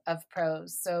work of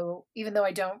prose. So even though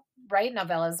I don't write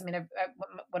novellas, I mean,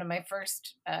 one of my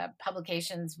first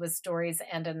publications was stories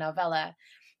and a novella.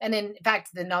 And in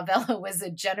fact, the novella was a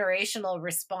generational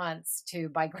response to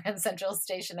By Grand Central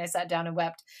Station. I sat down and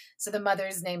wept. So the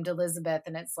mother's named Elizabeth,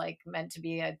 and it's like meant to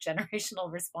be a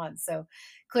generational response. So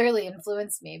clearly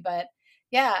influenced me. But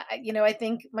yeah, I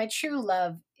think my true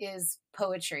love is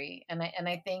poetry, and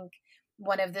I think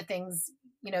one of the things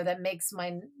that makes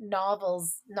my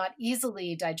novels not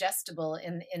easily digestible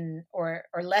or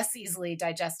less easily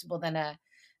digestible than a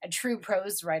true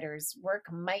prose writer's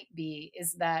work might be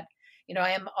is that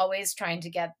I am always trying to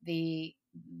get the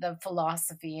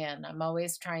philosophy in. I'm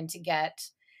always trying to get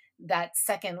that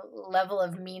second level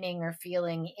of meaning or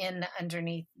feeling in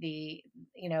underneath the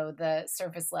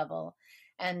surface level.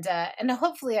 And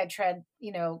hopefully I tread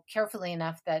carefully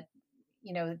enough that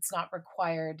it's not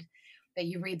required that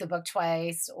you read the book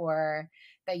twice or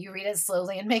that you read it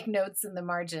slowly and make notes in the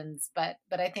margins. But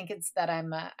I think it's that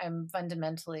I'm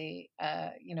fundamentally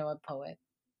a poet.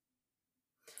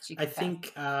 She I confessed.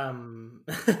 think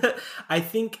I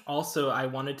think also I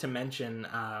wanted to mention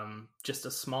just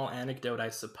a small anecdote, I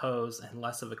suppose, and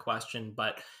less of a question.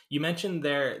 But you mentioned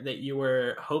there that you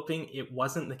were hoping it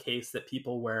wasn't the case that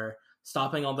people were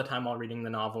stopping all the time while reading the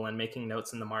novel and making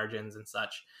notes in the margins and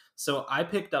such. So I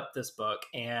picked up this book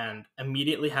and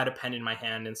immediately had a pen in my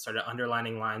hand and started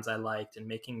underlining lines I liked and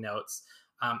making notes.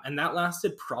 And that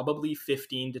lasted probably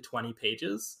 15 to 20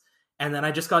 pages, and then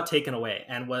I just got taken away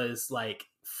and was like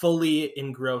fully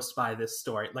engrossed by this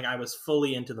story. Like I was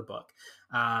fully into the book.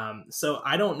 So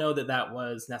I don't know that that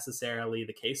was necessarily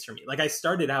the case for me. Like I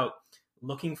started out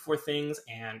looking for things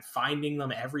and finding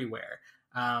them everywhere.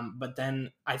 But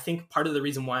then I think part of the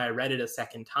reason why I read it a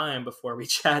second time before we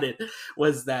chatted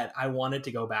was that I wanted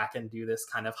to go back and do this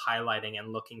kind of highlighting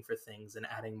and looking for things and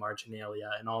adding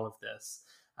marginalia and all of this,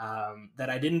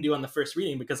 that I didn't do on the first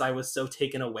reading because I was so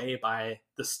taken away by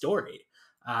the story.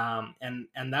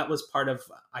 And that was part of,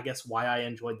 I guess, why I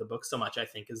enjoyed the book so much. I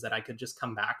think is that I could just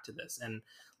come back to this, and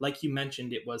like you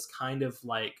mentioned, it was kind of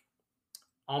like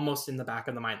almost in the back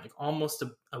of the mind, like almost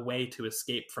a way to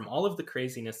escape from all of the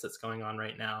craziness that's going on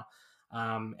right now.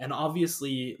 And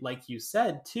obviously, like you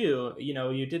said too,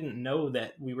 you didn't know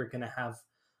that we were going to have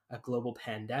a global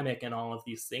pandemic and all of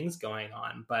these things going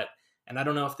on, but and I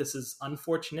don't know if this is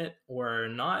unfortunate or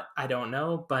not, I don't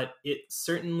know, but it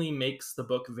certainly makes the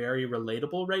book very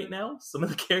relatable right now. Some of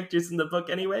the characters in the book,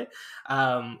 anyway,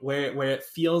 where it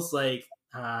feels like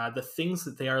the things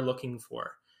that they are looking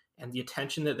for and the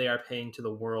attention that they are paying to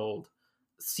the world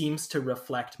seems to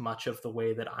reflect much of the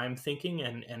way that I'm thinking,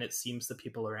 and it seems the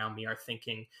people around me are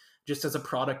thinking just as a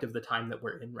product of the time that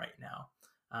we're in right now.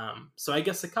 So I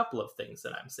guess a couple of things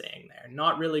that I'm saying there,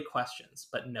 not really questions,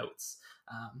 but notes,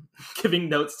 giving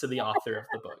notes to the author of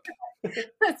the book.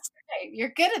 That's right. You're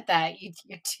good at that.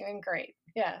 You're doing great.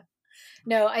 Yeah.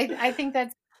 No, I think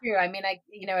that's true. I mean,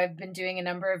 I've been doing a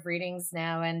number of readings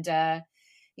now, and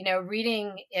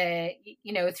reading,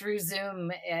 through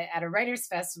Zoom at a writers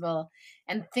festival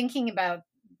and thinking about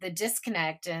the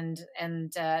disconnect and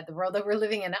the world that we're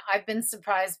living in. I've been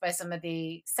surprised by some of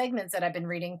the segments that I've been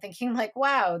reading, thinking like,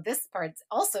 wow, this part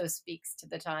also speaks to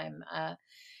the time, and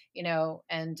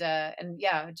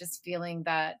yeah, just feeling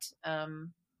that,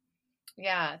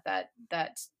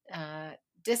 that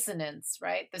dissonance,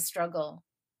 right? The struggle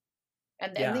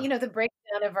and Yeah, the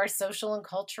breakdown of our social and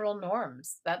cultural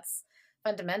norms. That's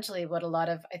fundamentally what a lot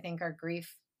of, I think, our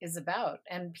grief is about.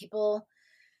 And people,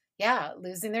 yeah,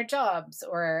 losing their jobs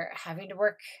or having to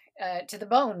work to the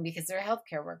bone because they're a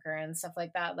healthcare worker and stuff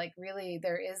like that. Like, really,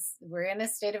 we're in a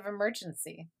state of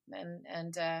emergency,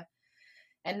 and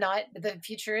not the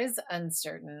future is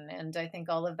uncertain. And I think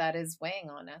all of that is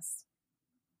weighing on us.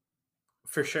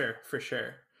 for sure, for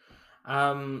sure.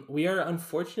 We are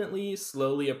unfortunately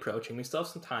slowly approaching, we still have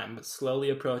some time, but slowly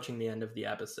approaching the end of the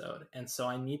episode. And so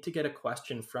I need to get a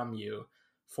question from you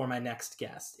for my next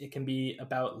guest. It can be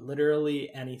about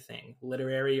literally anything,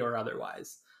 literary or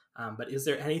otherwise. But is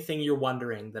there anything you're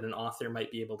wondering that an author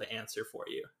might be able to answer for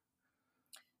you?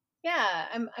 Yeah,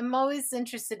 I'm always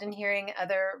interested in hearing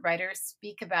other writers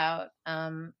speak about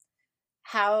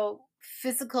how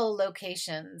physical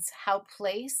locations, how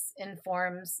place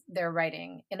informs their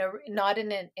writing in a not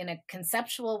in a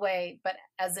conceptual way, but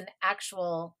as an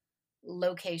actual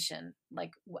location.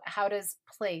 Like, how does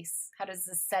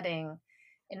the setting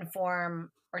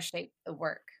inform or shape the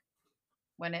work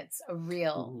when it's a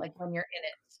real, Ooh. like when you're in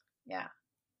it? Yeah.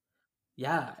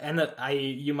 Yeah, and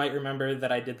you might remember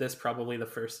that I did this probably the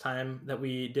first time that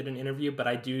we did an interview, but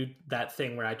I do that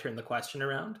thing where I turn the question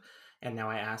around and now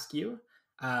I ask you.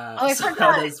 Oh, I So how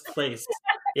forgot. does place,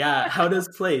 yeah, how does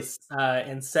place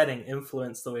and setting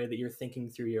influence the way that you're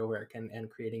thinking through your work and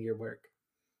creating your work?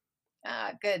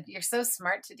 Ah, good. You're so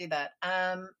smart to do that.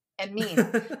 And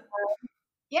mean.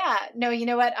 Yeah, no, you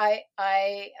know what?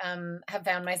 I have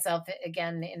found myself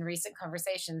again in recent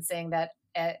conversations saying that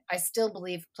I still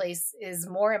believe place is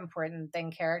more important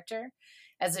than character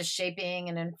as a shaping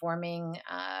and informing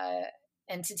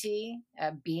entity,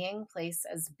 being, place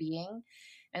as being.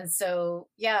 And so,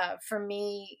 yeah, for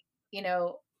me, you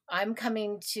know, I'm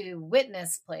coming to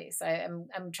witness place.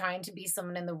 I'm trying to be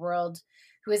someone in the world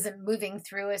who isn't moving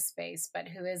through a space, but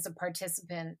who is a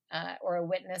participant or a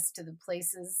witness to the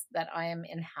places that I am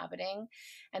inhabiting.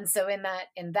 And so, in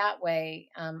that way,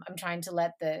 I'm trying to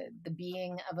let the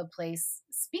being of a place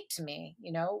speak to me,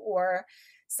 or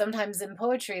sometimes in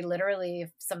poetry, literally,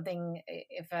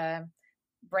 if a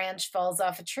branch falls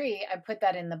off a tree, I put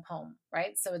that in the poem,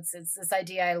 right? So it's this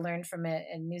idea I learned from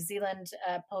a New Zealand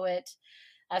poet,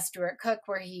 Stuart Cook,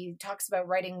 where he talks about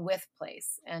writing with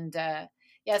place. And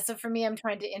yeah, so for me, I'm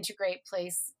trying to integrate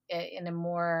place in a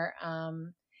more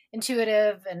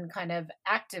intuitive and kind of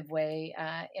active way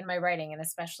in my writing, and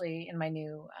especially in my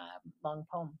new long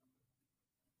poem.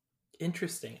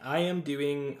 Interesting. I am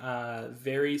doing a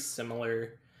very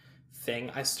similar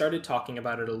thing. I started talking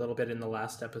about it a little bit in the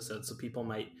last episode, so people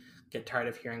might get tired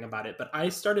of hearing about it. But I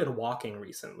started walking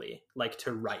recently, like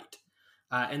to write.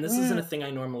 And this isn't Mm, a thing I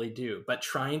normally do, but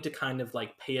trying to kind of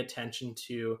like pay attention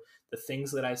to the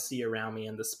things that I see around me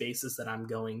and the spaces that I'm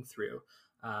going through,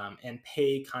 and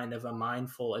pay kind of a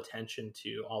mindful attention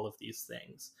to all of these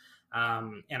things.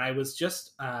 And I was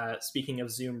just speaking of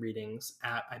Zoom readings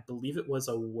at, I believe it was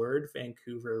a Word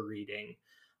Vancouver reading,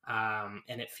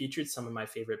 and it featured some of my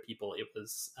favorite people. It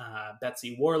was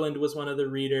Betsy Warland was one of the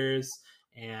readers,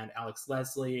 and Alex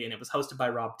Leslie, and it was hosted by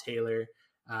Rob Taylor.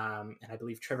 And I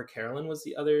believe Trevor Carolyn was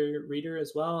the other reader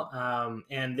as well.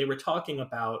 And they were talking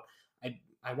about,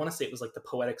 I want to say it was like the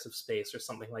poetics of space or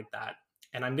something like that.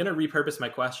 And I'm going to repurpose my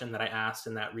question that I asked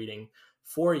in that reading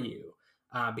for you,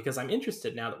 because I'm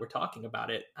interested now that we're talking about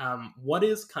it. What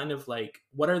is kind of like,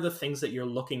 what are the things that you're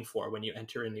looking for when you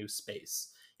enter a new space?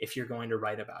 If you're going to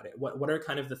write about it, what are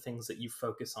kind of the things that you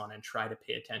focus on and try to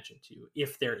pay attention to,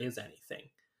 if there is anything?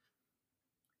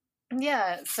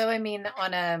 yeah, so I mean,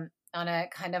 on a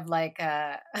kind of like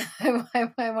I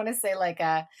want to say like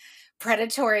a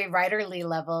predatory writerly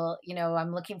level,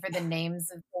 I'm looking for the names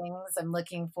of things. I'm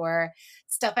looking for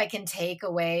stuff I can take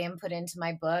away and put into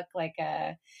my book. Like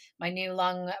my new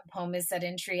long poem is set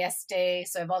in Trieste,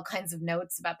 so I have all kinds of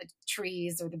notes about the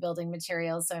trees or the building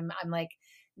materials. So I'm like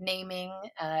naming,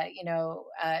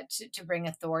 to bring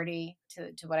authority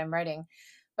to what I'm writing.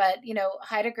 But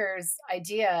Heidegger's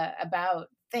idea about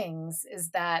things is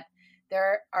that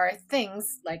there are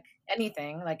things like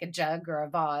anything, like a jug or a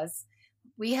vase.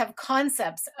 We have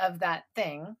concepts of that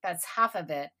thing, that's half of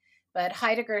it. But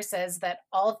Heidegger says that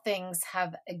all things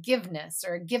have a giveness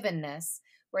or a givenness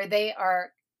where they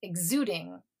are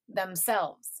exuding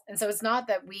themselves. And so it's not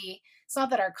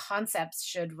that our concepts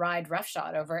should ride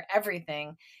roughshod over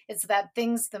everything. It's that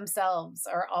things themselves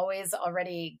are always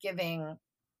already giving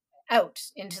out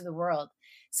into the world.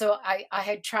 So I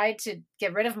had tried to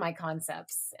get rid of my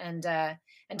concepts and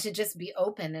to just be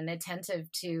open and attentive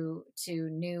to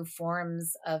new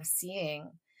forms of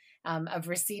seeing, of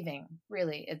receiving.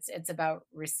 Really, it's about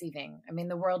receiving. I mean,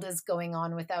 the world is going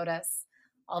on without us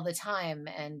all the time,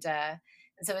 and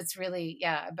so it's really,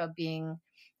 yeah, about being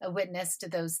a witness to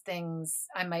those things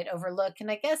I might overlook, and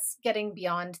I guess getting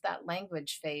beyond that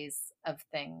language phase of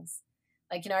things.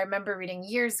 Like, I remember reading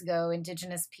years ago,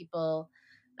 Indigenous people,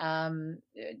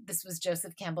 this was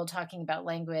Joseph Campbell talking about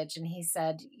language, and he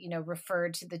said, refer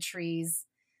to the trees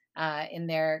in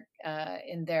their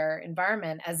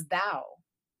environment as thou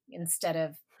instead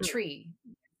of tree.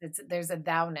 There's a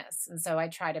thou-ness. And so I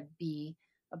try to be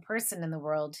a person in the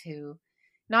world who,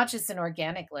 not just in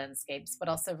organic landscapes, but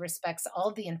also respects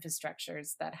all the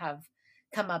infrastructures that have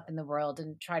come up in the world,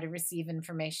 and try to receive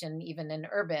information even in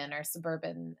urban or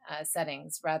suburban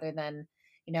settings, rather than,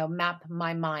 map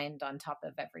my mind on top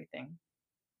of everything.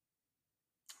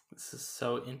 This is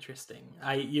so interesting.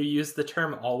 You used the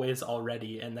term always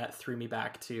already, and that threw me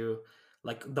back to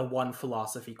like the one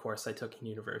philosophy course I took in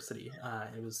university.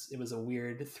 It was a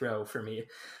weird throw for me.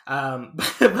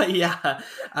 But yeah,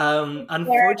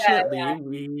 unfortunately, yeah.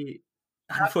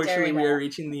 we are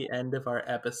reaching the end of our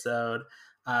episode.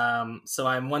 So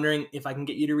I'm wondering if I can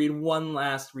get you to read one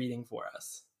last reading for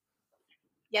us.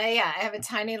 Yeah. I have a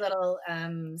tiny little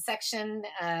section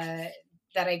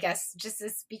that I guess just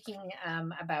is speaking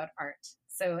about art.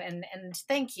 So, and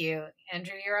thank you,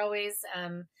 Andrew. You're always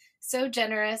so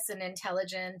generous and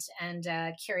intelligent and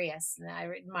curious. And I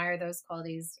admire those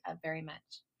qualities very much.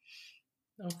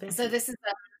 Oh, thank so you. This is,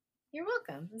 you're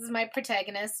welcome. This is my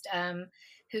protagonist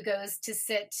who goes to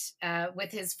sit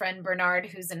with his friend Bernard,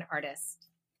 who's an artist.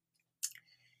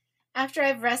 After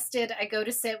I've rested, I go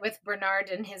to sit with Bernard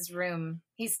in his room.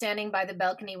 He's standing by the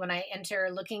balcony when I enter,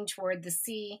 looking toward the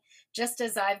sea, just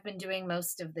as I've been doing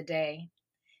most of the day.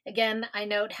 Again, I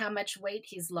note how much weight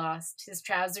he's lost, his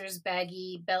trousers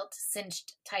baggy, belt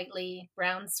cinched tightly,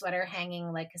 brown sweater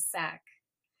hanging like a sack.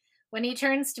 When he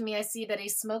turns to me, I see that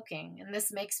he's smoking, and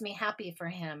this makes me happy for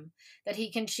him, that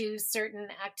he can choose certain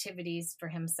activities for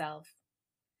himself.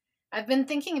 I've been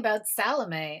thinking about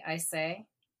Salome, I say.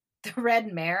 The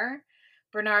red mare?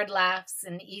 Bernard laughs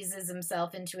and eases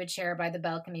himself into a chair by the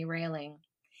balcony railing.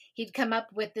 He'd come up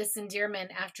with this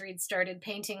endearment after he'd started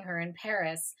painting her in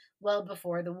Paris, well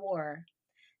before the war.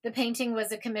 The painting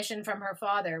was a commission from her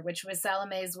father, which was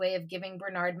Salome's way of giving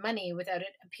Bernard money without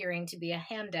it appearing to be a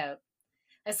handout.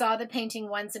 I saw the painting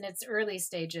once in its early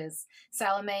stages,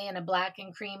 Salome in a black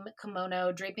and cream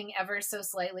kimono draping ever so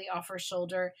slightly off her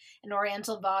shoulder, an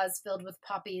oriental vase filled with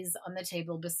poppies on the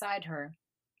table beside her.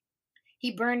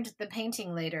 He burned the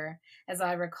painting later, as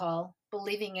I recall,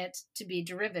 believing it to be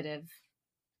derivative.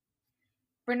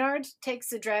 Bernard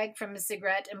takes a drag from a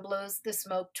cigarette and blows the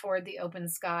smoke toward the open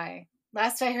sky.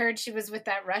 Last I heard, she was with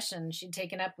that Russian she'd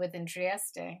taken up with in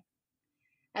Trieste.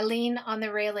 I lean on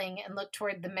the railing and look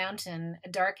toward the mountain, a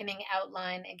darkening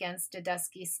outline against a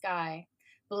dusky sky.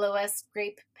 Below us,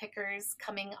 grape pickers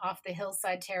coming off the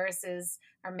hillside terraces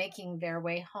are making their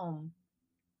way home.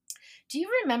 Do you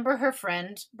remember her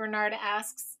friend, Bernard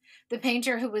asks, the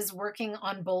painter who was working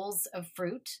on bowls of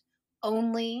fruit?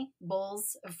 Only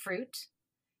bowls of fruit?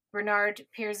 Bernard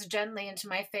peers gently into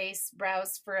my face,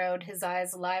 brows furrowed, his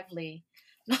eyes lively.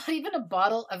 Not even a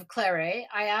bottle of claret,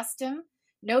 I asked him.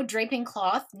 No draping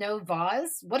cloth, no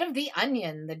vase? What of the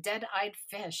onion, the dead-eyed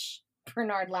fish?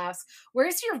 Bernard laughs.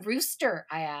 Where's your rooster?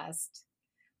 I asked.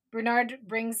 Bernard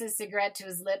brings a cigarette to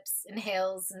his lips,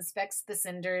 inhales, inspects the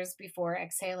cinders before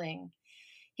exhaling.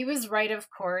 He was right, of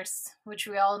course, which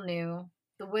we all knew.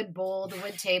 The wood bowl, the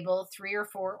wood table, 3 or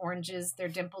 4 oranges, their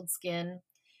dimpled skin.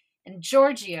 And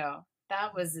Giorgio,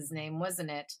 that was his name, wasn't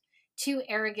it? Too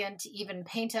arrogant to even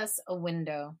paint us a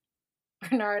window.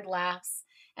 Bernard laughs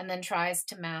and then tries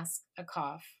to mask a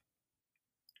cough.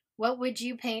 What would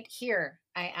you paint here?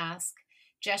 I ask,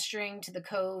 gesturing to the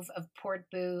cove of Port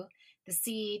Boo, the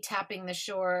sea tapping the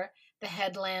shore, the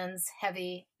headlands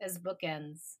heavy as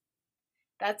bookends.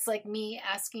 That's like me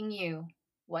asking you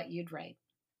what you'd write.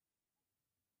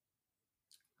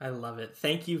 I love it.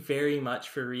 Thank you very much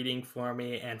for reading for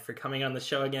me and for coming on the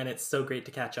show again. It's so great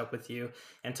to catch up with you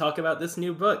and talk about this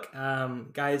new book.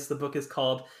 Guys, the book is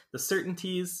called The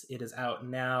Certainties. It is out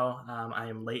now. I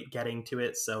am late getting to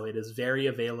it, so it is very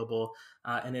available,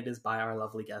 and it is by our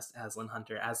lovely guest, Aislinn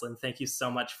Hunter. Aislinn, thank you so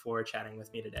much for chatting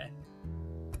with me today.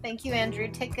 Thank you, Andrew.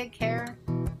 Take good care.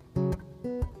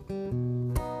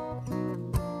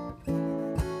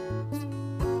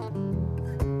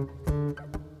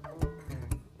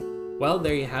 Well,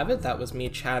 there you have it. That was me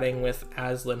chatting with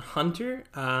Aislinn Hunter.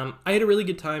 I had a really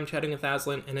good time chatting with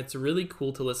Aislinn, and it's really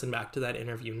cool to listen back to that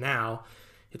interview now.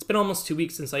 It's been almost 2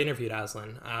 weeks since I interviewed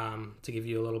Aislinn, to give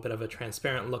you a little bit of a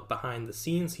transparent look behind the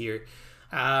scenes here.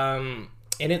 And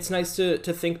it's nice to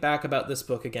think back about this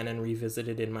book again and revisit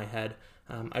it in my head.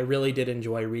 I really did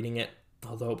enjoy reading it,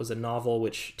 although it was a novel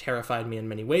which terrified me in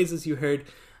many ways, as you heard.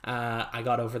 I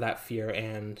got over that fear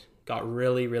and got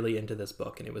really, really into this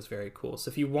book, and it was very cool. So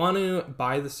if you want to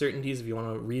buy The Certainties, if you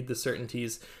want to read The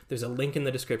Certainties, there's a link in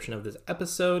the description of this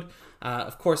episode.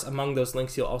 Of course, among those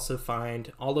links, you'll also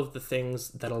find all of the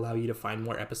things that allow you to find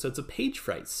more episodes of Page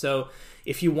Fright. So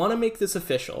if you want to make this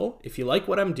official, if you like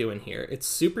what I'm doing here, it's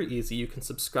super easy. You can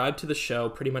subscribe to the show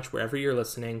pretty much wherever you're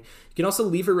listening. You can also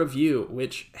leave a review,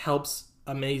 which helps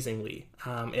amazingly.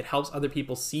 It helps other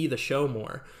people see the show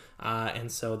more.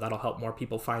 And so that'll help more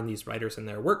people find these writers and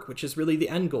their work, which is really the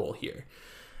end goal here.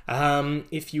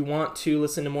 If you want to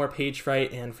listen to more Page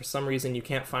Fright and for some reason you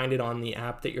can't find it on the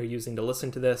app that you're using to listen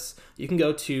to this, you can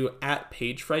go to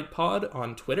 @PageFrightPod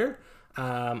on Twitter,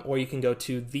 or you can go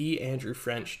to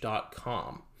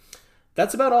theandrewfrench.com.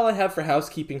 That's about all I have for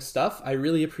housekeeping stuff. I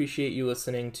really appreciate you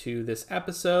listening to this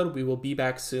episode. We will be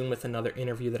back soon with another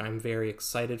interview that I'm very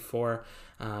excited for.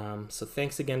 So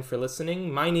thanks again for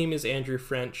listening. My name is Andrew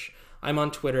French. I'm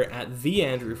on Twitter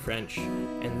 @theandrewfrench.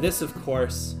 And this, of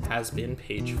course, has been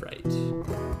Page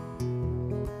Fright.